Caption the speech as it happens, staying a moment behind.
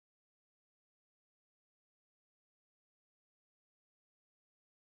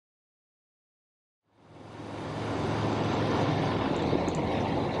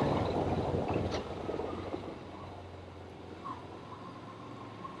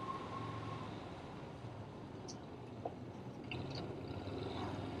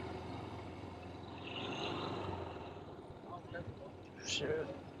shit.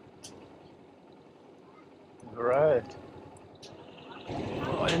 We've arrived.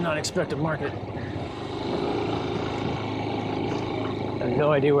 Oh, I did not expect a market. I have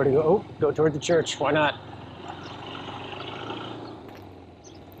no idea where to go. Oh, go toward the church. Why not?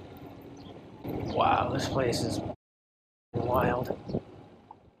 Wow, this place is wild.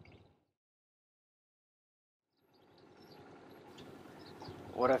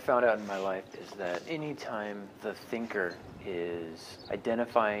 What I found out in my life is that anytime the thinker is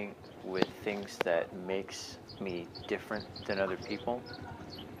identifying with things that makes me different than other people,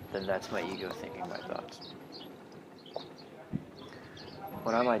 then that's my ego thinking my thoughts.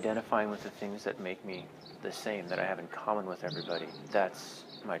 When I'm identifying with the things that make me the same, that I have in common with everybody, that's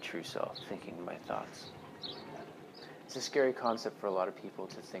my true self thinking my thoughts. It's a scary concept for a lot of people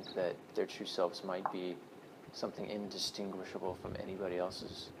to think that their true selves might be something indistinguishable from anybody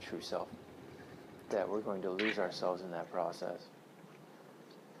else's true self, that we're going to lose ourselves in that process.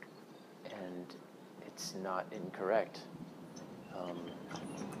 And it's not incorrect.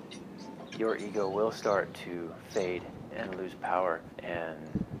 Your ego will start to fade and lose power and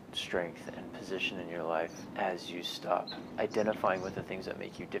strength and position in your life as you stop identifying with the things that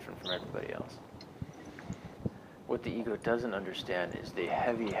make you different from everybody else. What the ego doesn't understand is the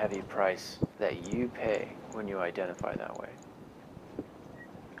heavy, heavy price that you pay when you identify that way.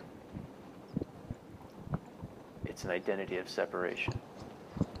 It's an identity of separation.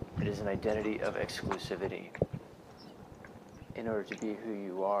 It is an identity of exclusivity. In order to be who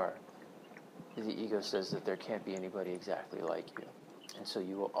you are, the ego says that there can't be anybody exactly like you. And so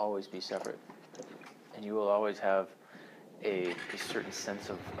you will always be separate. And you will always have a certain sense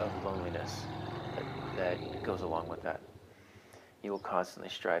of loneliness that goes along with that. You will constantly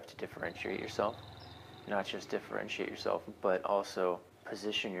strive to differentiate yourself. Not just differentiate yourself, but also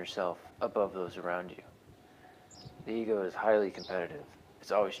position yourself above those around you. The ego is highly competitive.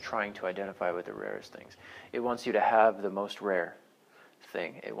 It's always trying to identify with the rarest things. It wants you to have the most rare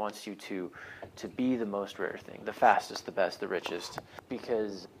thing. It wants you to be the most rare thing, the fastest, the best, the richest,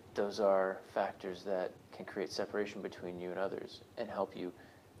 because those are factors that can create separation between you and others and help you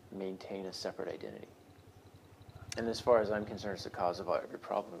maintain a separate identity. And as far as I'm concerned, it's the cause of every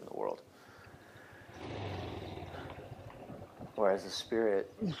problem in the world. Whereas the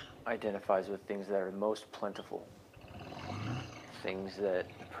spirit identifies with things that are most plentiful, things that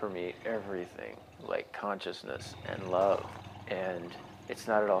permeate everything, like consciousness and love, and it's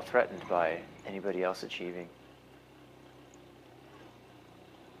not at all threatened by anybody else achieving.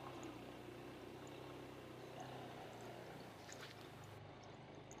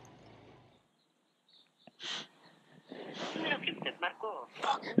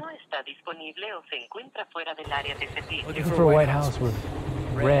 Looking for a White House with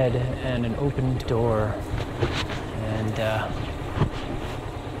red and an open door, and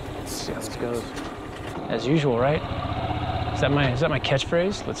let's see how this goes. As usual, right? Is that my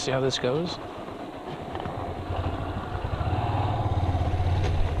catchphrase? Let's see how this goes.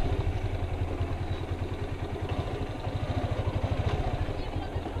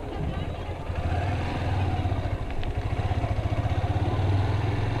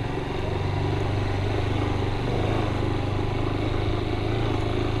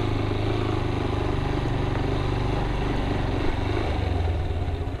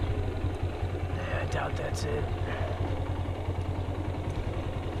 That's it.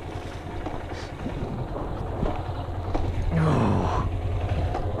 Oh.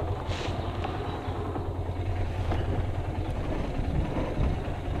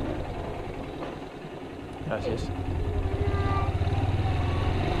 Gracias.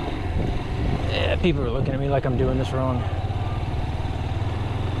 Yeah, people are looking at me like I'm doing this wrong.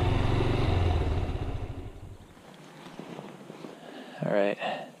 All right.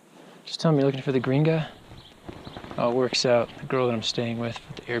 Just tell me, you're looking for the green guy? Oh, it works out. The girl that I'm staying with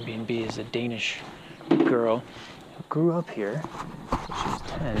for the Airbnb is a Danish girl who grew up here till she was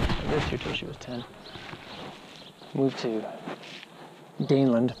 10. I lived here till she was 10. Moved to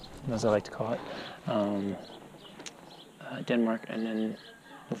Daneland, as I like to call it, Denmark, and then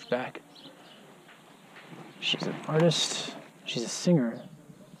moved back. She's an artist, she's a singer,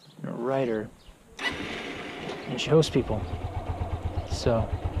 and a writer, and she hosts people. So,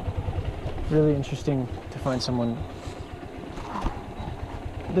 really interesting to find someone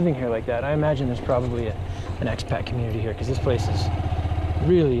living here like that. I imagine there's probably an expat community here, because this place is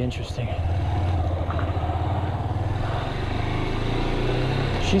really interesting.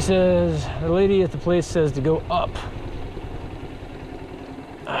 She says, the lady at the place says to go up.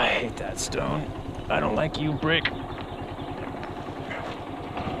 I hate that stone. I don't like you, brick.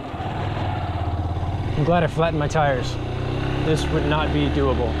 I'm glad I flattened my tires. this would not be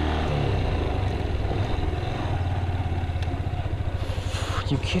doable. Are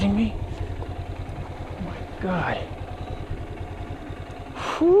you kidding me? Oh my God.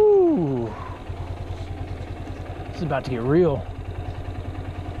 Whew. This is about to get real.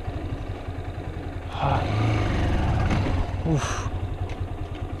 Oof.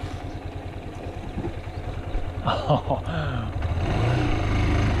 Oh.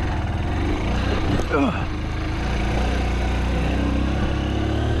 Ugh.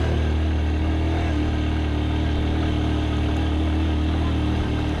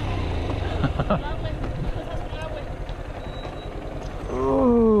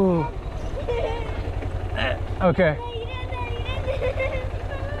 Ooh. Okay.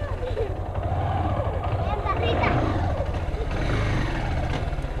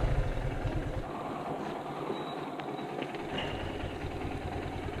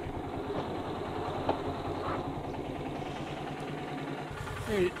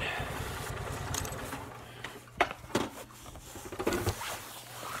 Dude.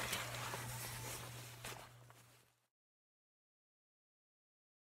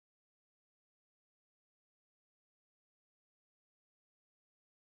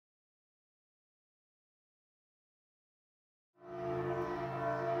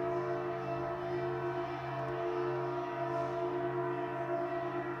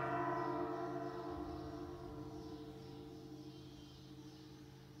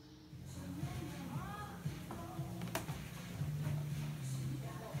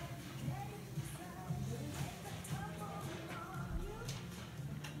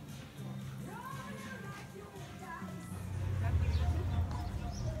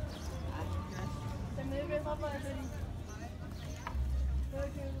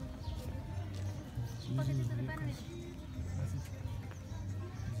 These are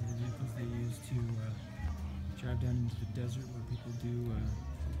the vehicles they use to drive down into the desert where people do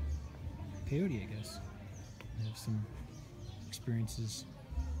peyote, I guess. They have some experiences.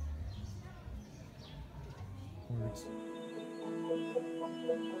 Words.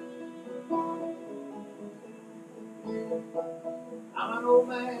 I'm an old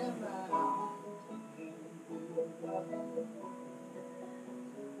man now.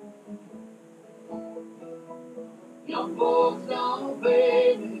 Young folks don't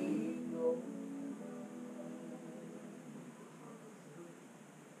pay me no.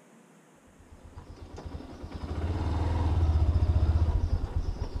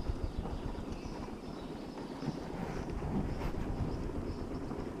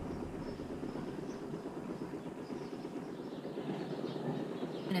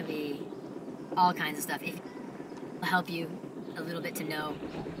 Gonna be all kinds of stuff. It will help you a little bit to know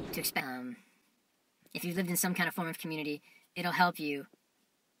to expect. If you've lived in some kind of form of community, it'll help you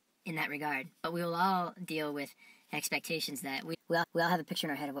in that regard. But we will all deal with expectations that we all have a picture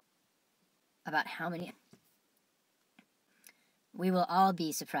in our head of about how many. We will all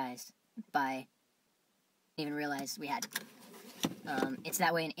be surprised by even realize we had. It's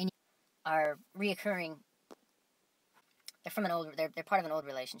that way in any our reoccurring. They're from an old. They're part of an old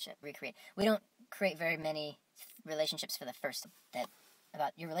relationship. Recreate. We don't create very many relationships for the first that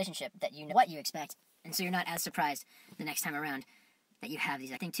about your relationship that you know what you expect, and so you're not as surprised the next time around that you have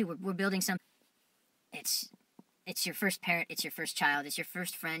these. I think too. We're building some. It's your first parent. It's your first child. It's your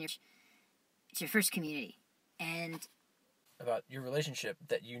first friend. It's your first community, and about your relationship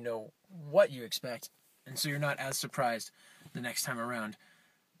that you know what you expect, and so you're not as surprised the next time around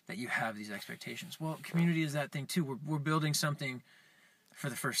that you have these expectations. Well, community is that thing too. We're building something for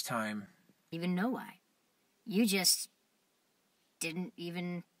the first time. Even know why. You just didn't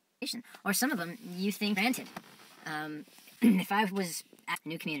even, or some of them you think granted. If I was at a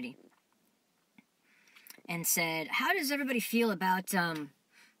new community and said, how does everybody feel about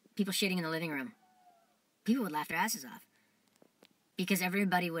people shitting in the living room? People would laugh their asses off. Because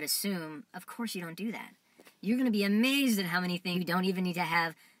everybody would assume, of course you don't do that. You're going to be amazed at how many things you don't even need to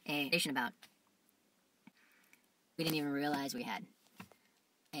have a conversation about. We didn't even realize we had.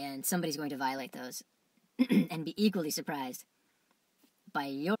 And somebody's going to violate those and be equally surprised by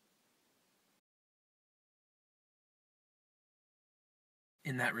your...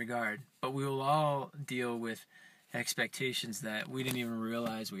 In that regard. But we will all deal with expectations that we didn't even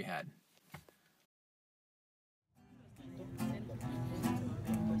realize we had.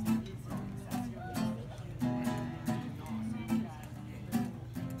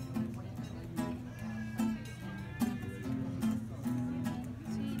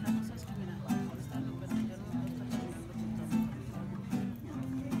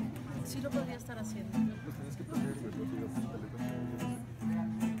 Sí lo podría estar haciendo.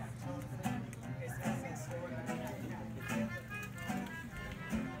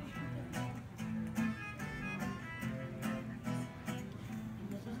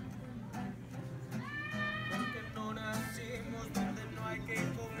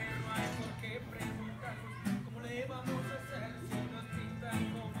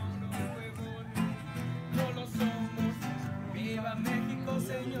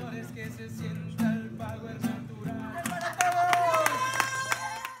 voices in